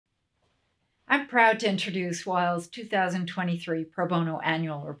I'm proud to introduce Weil's 2023 Pro Bono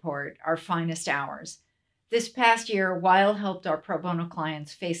Annual Report, Our Finest Hours. This past year, Weil helped our pro bono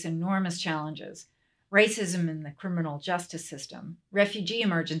clients face enormous challenges: racism in the criminal justice system, refugee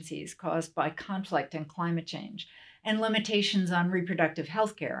emergencies caused by conflict and climate change, and limitations on reproductive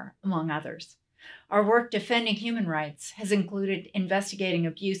health care, among others. Our work defending human rights has included investigating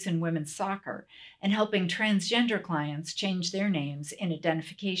abuse in women's soccer and helping transgender clients change their names in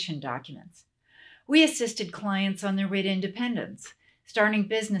identification documents. We assisted clients on their way to independence, starting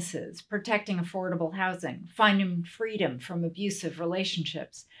businesses, protecting affordable housing, finding freedom from abusive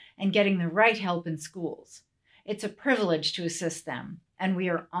relationships, and getting the right help in schools. It's a privilege to assist them, and we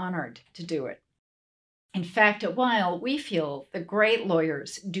are honored to do it. In fact, at Weil, we feel that great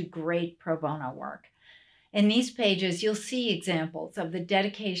lawyers do great pro bono work. In these pages, you'll see examples of the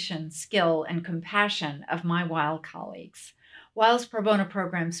dedication, skill, and compassion of my Weil colleagues. Weil's pro bono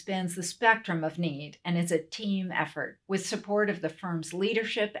program spans the spectrum of need and is a team effort with support of the firm's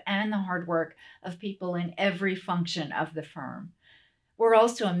leadership and the hard work of people in every function of the firm. We're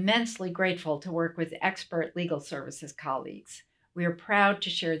also immensely grateful to work with expert legal services colleagues. We are proud to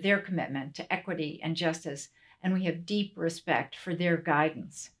share their commitment to equity and justice, and we have deep respect for their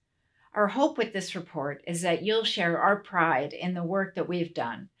guidance. Our hope with this report is that you'll share our pride in the work that we've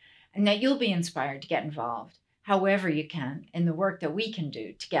done, and that you'll be inspired to get involved, however you can, in the work that we can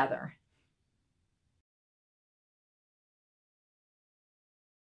do together.